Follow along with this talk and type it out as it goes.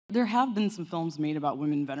There have been some films made about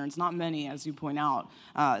women veterans, not many, as you point out.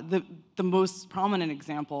 The most prominent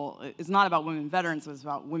example is not about women veterans, it's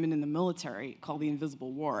about women in the military, called The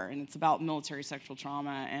Invisible War, and it's about military sexual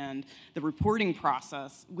trauma and the reporting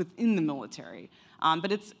process within the military.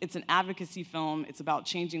 But it's an advocacy film, it's about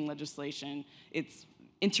changing legislation, it's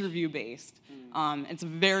interview-based. It's a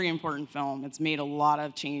very important film. It's made a lot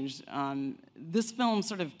of change. This film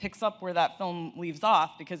sort of picks up where that film leaves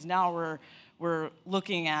off, because now we're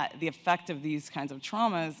looking at the effect of these kinds of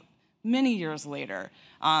traumas many years later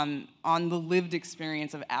on the lived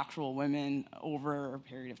experience of actual women over a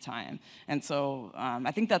period of time. And so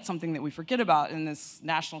I think that's something that we forget about in this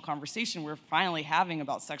national conversation we're finally having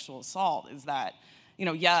about sexual assault, is that,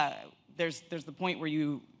 yeah, there's the point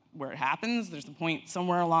where it happens, there's the point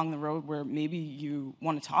somewhere along the road where maybe you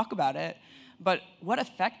want to talk about it, but what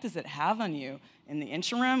effect does it have on you in the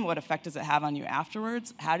interim? What effect does it have on you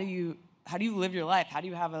afterwards? How do you live your life? How do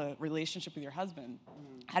you have a relationship with your husband?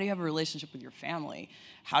 How do you have a relationship with your family?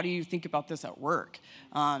 How do you think about this at work?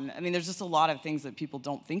 There's just a lot of things that people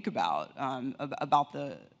don't think about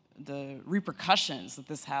the repercussions that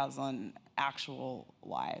this has on actual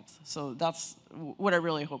lives. So that's what I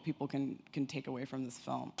really hope people can take away from this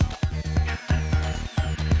film.